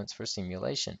massing elements for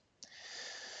simulation.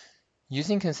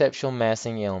 Using conceptual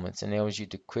massing elements enables you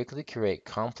to quickly create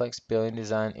complex building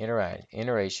design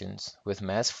iterations with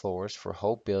mass floors for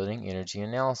whole building energy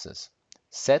analysis.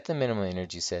 Set the minimum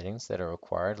energy settings that are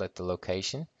required, like the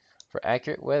location, for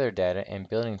accurate weather data and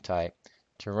building type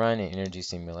to run an energy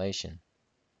simulation.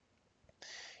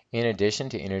 In addition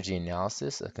to energy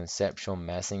analysis of conceptual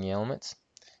massing elements,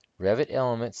 Revit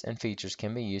elements and features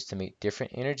can be used to meet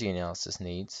different energy analysis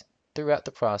needs throughout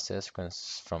the process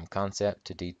from concept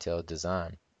to detailed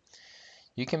design.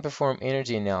 You can perform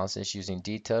energy analysis using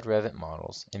detailed Revit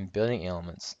models and building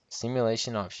elements.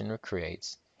 Simulation option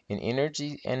creates an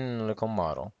energy analytical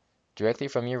model directly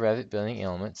from your Revit building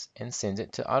elements and sends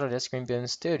it to Autodesk Green Building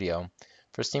Studio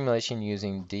for simulation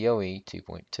using DOE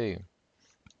 2.2.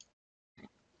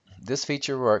 This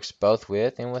feature works both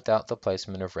with and without the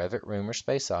placement of Revit room or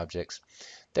space objects,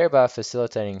 thereby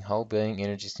facilitating whole building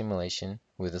energy simulation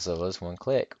with as little as one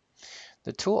click.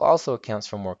 The tool also accounts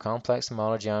for more complex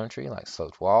model geometry like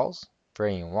sloped walls,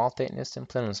 varying wall thickness, and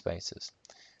plenum spaces.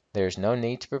 There is no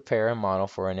need to prepare a model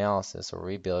for analysis or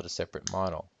rebuild a separate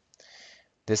model.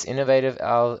 This innovative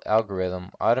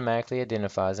algorithm automatically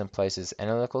identifies and places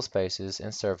analytical spaces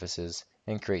and surfaces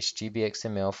and creates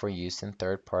GBXML for use in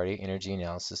third-party energy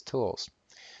analysis tools.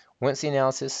 Once the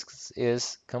analysis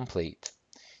is complete,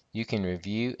 you can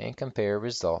review and compare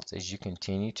results as you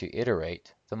continue to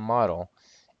iterate the model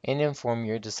and inform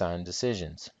your design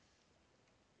decisions.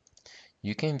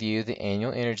 You can view the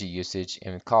annual energy usage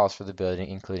and cost for the building,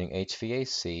 including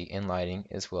HVAC and lighting,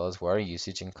 as well as water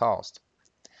usage and cost.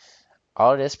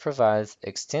 Autodesk provides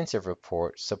extensive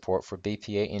support for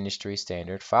BPA industry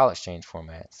standard file exchange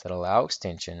formats that allow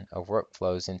extension of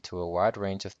workflows into a wide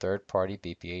range of third-party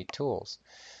BPA tools.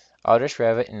 Autodesk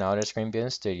Revit and Autodesk Green Building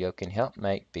Studio can help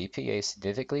make BPA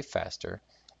significantly faster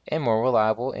and more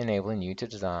reliable, enabling you to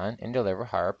design and deliver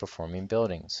higher performing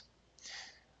buildings.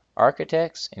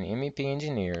 Architects and MEP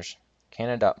engineers can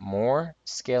adopt more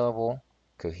scalable,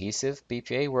 cohesive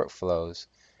BPA workflows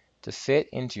to fit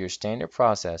into your standard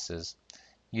processes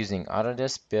using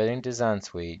Autodesk Building Design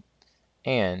Suite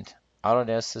and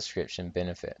Autodesk subscription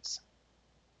benefits.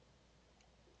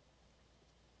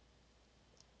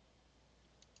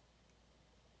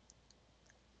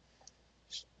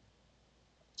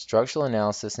 Structural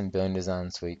Analysis in Building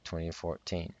Design Suite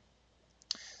 2014.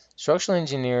 Structural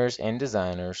engineers and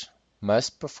designers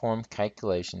must perform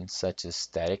calculations such as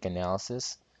static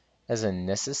analysis as a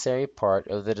necessary part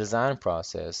of the design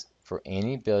process for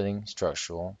any building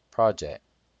structural project.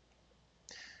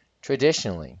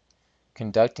 Traditionally,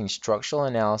 conducting structural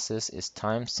analysis is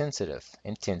time-sensitive,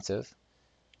 intensive,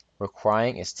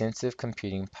 requiring extensive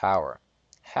computing power.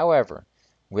 However,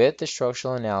 with the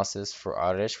structural analysis for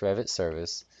Autodesk Revit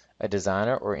service, a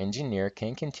designer or engineer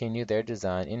can continue their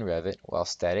design in Revit while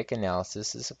static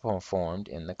analysis is performed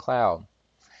in the cloud.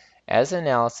 As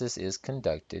analysis is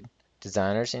conducted,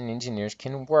 designers and engineers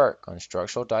can work on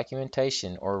structural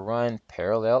documentation or run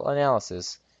parallel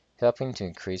analysis, helping to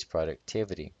increase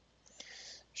productivity.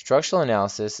 Structural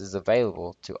analysis is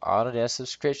available to Autodesk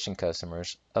subscription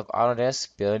customers of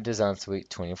Autodesk Building Design Suite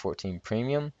 2014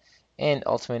 Premium and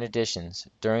Ultimate Editions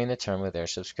during the term of their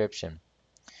subscription.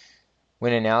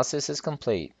 When analysis is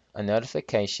complete, a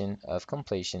notification of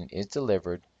completion is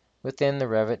delivered within the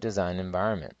Revit design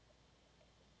environment.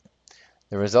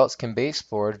 The results can be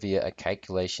explored via a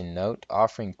calculation note,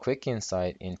 offering quick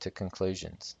insight into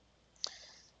conclusions.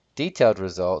 Detailed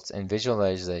results and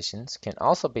visualizations can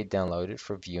also be downloaded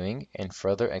for viewing and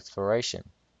further exploration.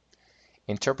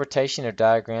 Interpretation of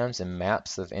diagrams and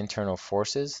maps of internal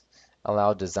forces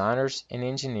allow designers and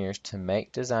engineers to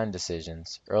make design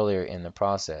decisions earlier in the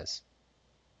process.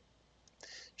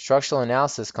 Structural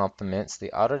analysis complements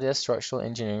the Autodesk structural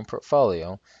engineering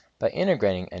portfolio by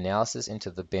integrating analysis into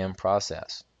the BIM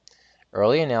process.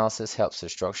 Early analysis helps the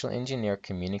structural engineer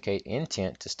communicate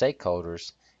intent to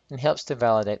stakeholders and helps to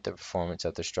validate the performance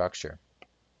of the structure.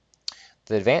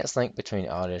 The advanced link between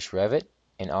Autodesk Revit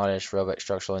and Autodesk Robot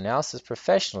Structural Analysis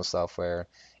Professional software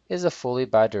is a fully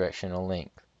bidirectional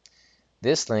link.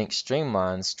 This link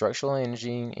streamlines structural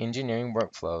engineering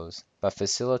workflows by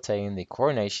facilitating the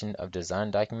coordination of design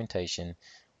documentation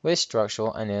with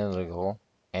structural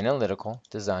analytical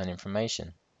design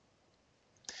information.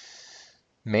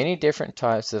 Many different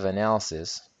types of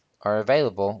analysis are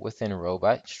available within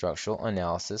Robot Structural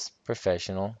Analysis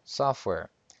Professional software,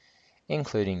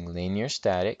 including linear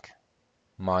static,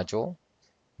 module,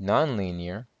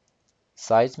 nonlinear,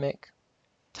 seismic,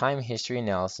 time history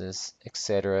analysis,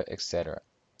 etc., etc.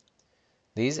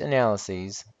 These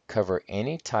analyses cover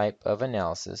any type of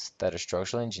analysis that a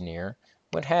structural engineer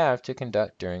would have to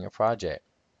conduct during a project.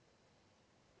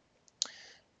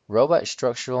 Robot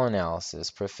Structural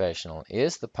Analysis Professional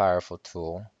is the powerful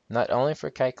tool not only for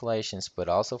calculations but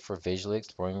also for visually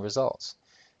exploring results.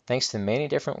 Thanks to many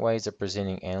different ways of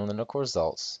presenting analytical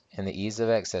results and the ease of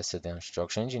access to them,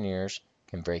 structural engineers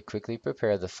can very quickly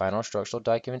prepare the final structural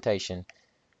documentation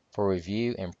for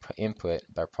review and input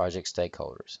by project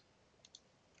stakeholders.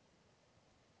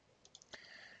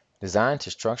 Design to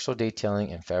structural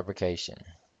detailing and fabrication.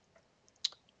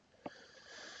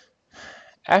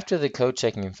 After the code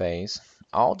checking phase,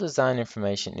 all design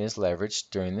information is leveraged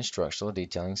during the structural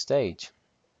detailing stage.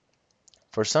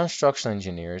 For some structural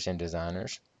engineers and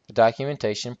designers, the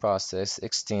documentation process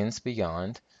extends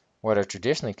beyond what are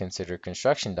traditionally considered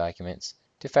construction documents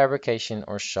to fabrication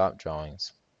or shop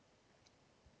drawings.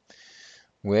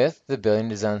 With the Building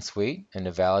Design Suite and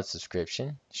a valid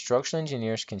subscription, structural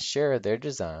engineers can share their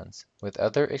designs with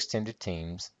other extended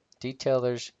teams,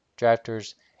 detailers,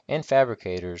 drafters, and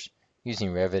fabricators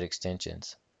using Revit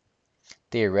extensions.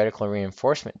 Theoretical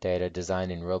reinforcement data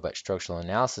designed in Robot Structural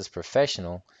Analysis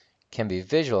Professional can be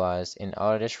visualized in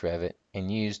Autodesk Revit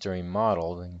and used during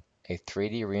modeling a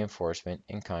 3D reinforcement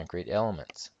in concrete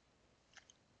elements.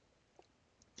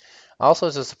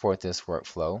 Also, to support this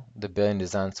workflow, the Building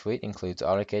Design Suite includes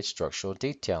AutoCAD Structural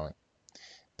Detailing.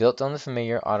 Built on the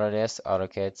familiar Autodesk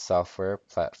AutoCAD software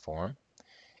platform,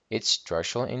 it's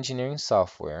structural engineering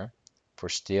software for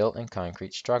steel and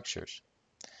concrete structures.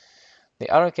 The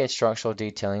AutoCAD Structural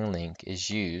Detailing link is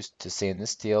used to send the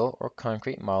steel or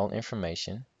concrete model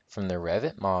information from the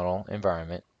Revit model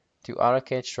environment to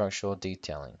AutoCAD Structural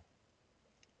Detailing.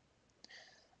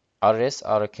 Autodesk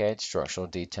AutoCAD Structural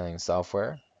Detailing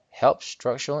software helps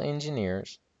structural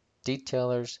engineers,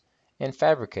 detailers, and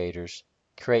fabricators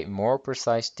create more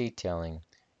precise detailing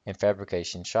and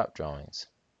fabrication shop drawings.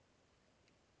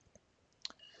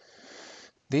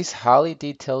 These highly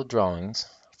detailed drawings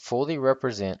fully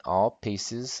represent all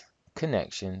pieces,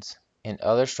 connections, and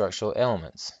other structural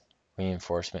elements,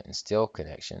 reinforcement and steel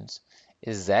connections,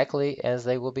 exactly as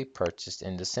they will be purchased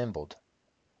and assembled.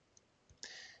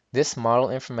 This model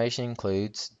information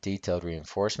includes detailed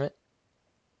reinforcement,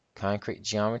 concrete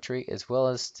geometry, as well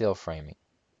as steel framing.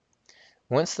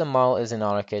 Once the model is in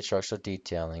AutoCAD Structural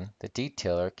Detailing, the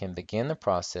detailer can begin the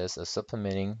process of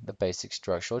supplementing the basic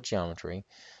structural geometry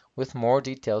with more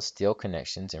detailed steel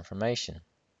connections information.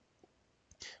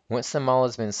 Once the model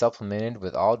has been supplemented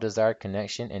with all desired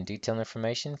connection and detail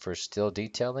information for steel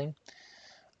detailing,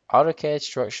 AutoCAD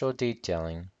Structural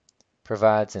Detailing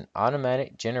provides an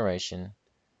automatic generation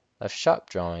of shop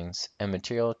drawings and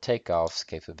material takeoffs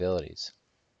capabilities.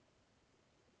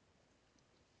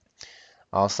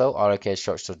 Also, AutoCAD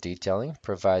Structural Detailing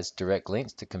provides direct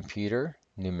links to computer,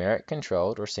 numeric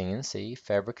controlled or CNC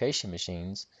fabrication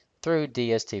machines through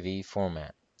DSTV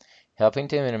format, helping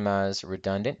to minimize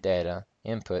redundant data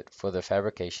input for the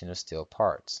fabrication of steel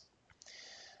parts.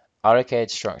 AutoCAD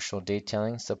Structural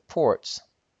Detailing supports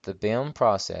the BIM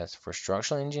process for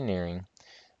structural engineering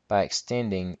by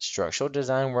extending structural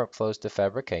design workflows to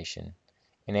fabrication,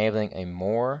 enabling a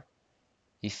more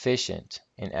efficient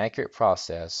and accurate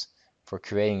process for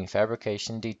creating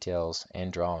fabrication details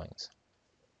and drawings.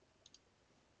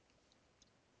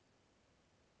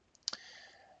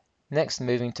 Next,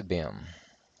 moving to BIM.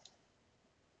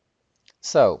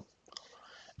 So,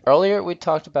 earlier we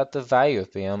talked about the value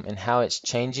of BIM and how it's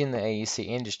changing the AEC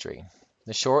industry,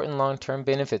 the short and long-term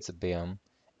benefits of BIM,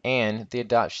 and the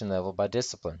adoption level by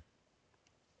discipline.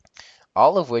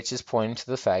 All of which is pointing to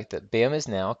the fact that BIM is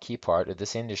now a key part of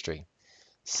this industry.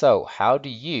 So, how do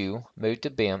you move to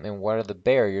BIM and what are the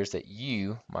barriers that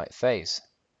you might face?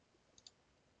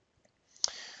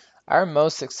 Our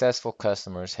most successful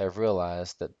customers have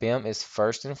realized that BIM is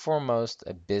first and foremost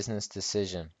a business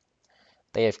decision.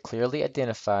 They have clearly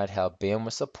identified how BIM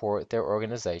will support their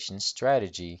organization's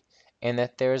strategy and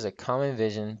that there is a common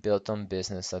vision built on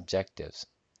business objectives.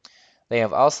 They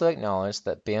have also acknowledged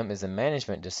that BIM is a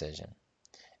management decision.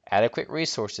 Adequate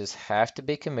resources have to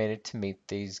be committed to meet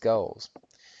these goals.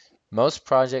 Most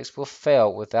projects will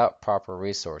fail without proper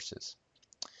resources.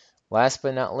 Last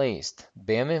but not least,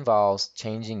 BIM involves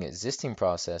changing existing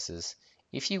processes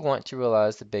if you want to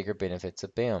realize the bigger benefits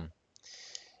of BIM.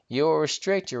 You will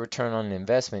restrict your return on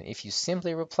investment if you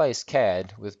simply replace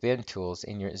CAD with BIM tools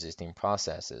in your existing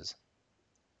processes.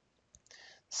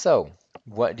 So,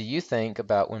 what do you think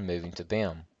about when moving to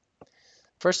BIM?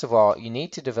 First of all, you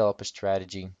need to develop a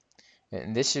strategy,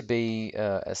 and this should be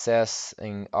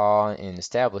assessing and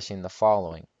establishing the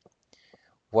following.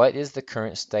 What is the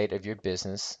current state of your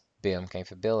business BIM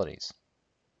capabilities?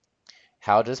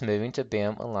 How does moving to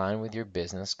BIM align with your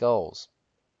business goals?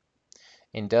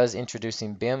 And does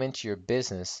introducing BIM into your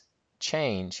business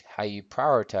change how you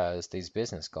prioritize these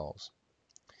business goals?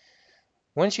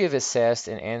 Once you have assessed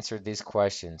and answered these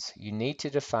questions, you need to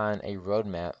define a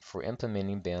roadmap for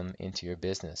implementing BIM into your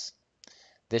business.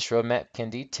 This roadmap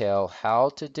can detail how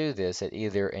to do this at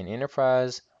either an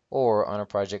enterprise or on a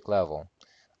project level,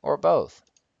 or both.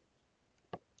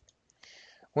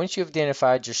 Once you have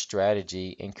identified your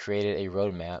strategy and created a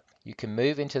roadmap, you can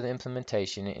move into the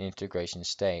implementation and integration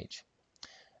stage.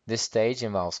 This stage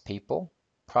involves people,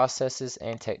 processes,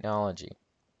 and technology.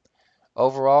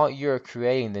 Overall, you are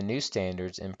creating the new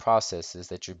standards and processes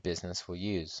that your business will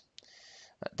use.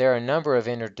 There are a number of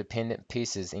interdependent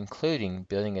pieces, including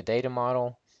building a data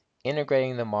model,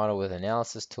 integrating the model with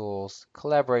analysis tools,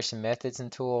 collaboration methods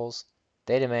and tools,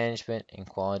 data management, and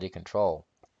quality control.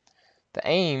 The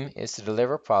aim is to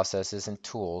deliver processes and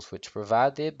tools which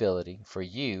provide the ability for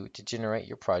you to generate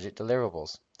your project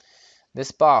deliverables.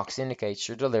 This box indicates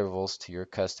your deliverables to your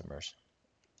customers.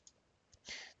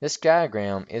 This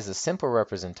diagram is a simple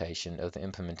representation of the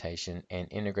implementation and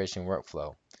integration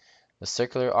workflow. The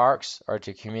circular arcs are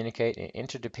to communicate an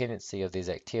interdependency of these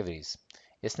activities.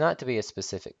 It's not to be a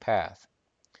specific path.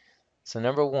 So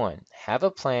number 1, have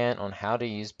a plan on how to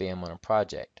use BIM on a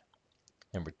project.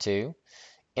 Number 2,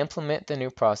 implement the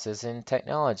new process and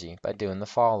technology by doing the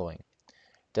following.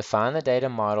 Define the data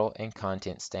model and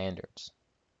content standards.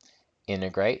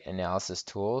 Integrate analysis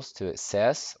tools to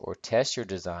assess or test your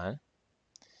design.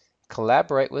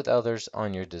 Collaborate with others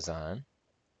on your design.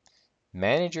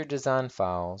 Manage your design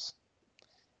files.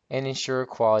 And ensure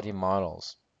quality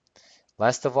models.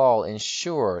 Last of all,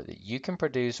 ensure that you can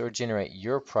produce or generate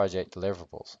your project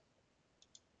deliverables.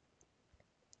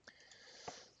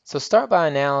 So start by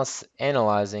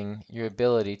analyzing your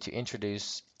ability to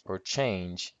introduce or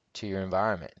change to your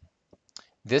environment.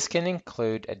 This can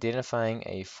include identifying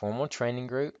a formal training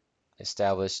group,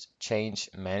 established change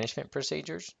management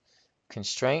procedures,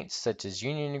 constraints such as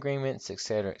union agreements,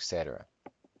 etc., etc.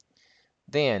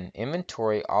 Then,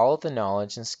 inventory all of the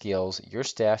knowledge and skills your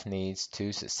staff needs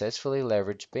to successfully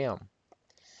leverage BIM.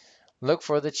 Look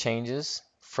for the changes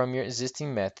from your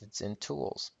existing methods and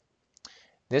tools.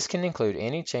 This can include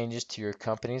any changes to your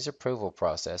company's approval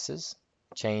processes,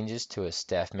 changes to a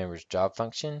staff member's job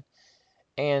function,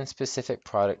 and specific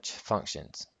product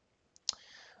functions.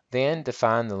 Then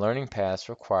define the learning paths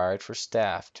required for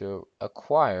staff to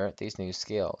acquire these new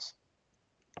skills.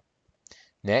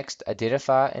 Next,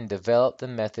 identify and develop the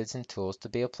methods and tools to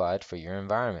be applied for your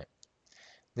environment.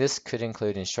 This could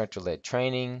include instructor-led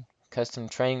training, custom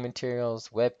training materials,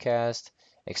 webcasts,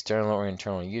 external or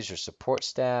internal user support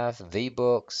staff,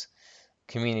 V-books,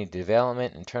 community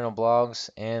development, internal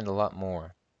blogs, and a lot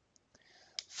more.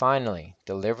 Finally,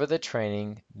 deliver the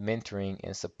training, mentoring,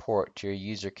 and support to your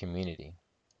user community.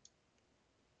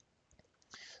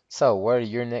 So, what are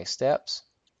your next steps?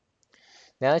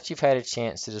 Now that you've had a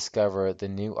chance to discover the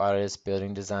new Autodesk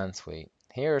Building Design Suite,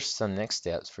 here are some next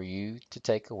steps for you to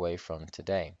take away from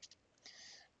today.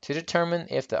 To determine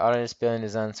if the Autodesk Building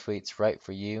Design Suite is right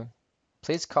for you,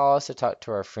 please call us to talk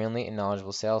to our friendly and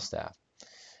knowledgeable sales staff.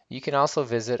 You can also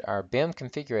visit our BIM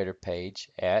configurator page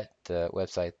at the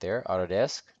website there,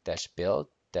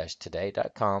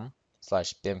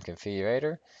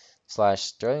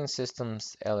 autodesk-build-today.com/BIM-configurator/Sterling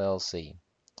Systems LLC.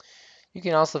 You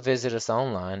can also visit us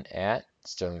online at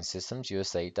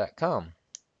sterlingsystemsusa.com.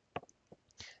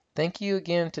 Thank you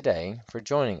again today for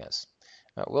joining us.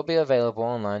 We'll be available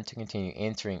online to continue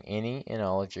answering any and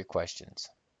all of your questions.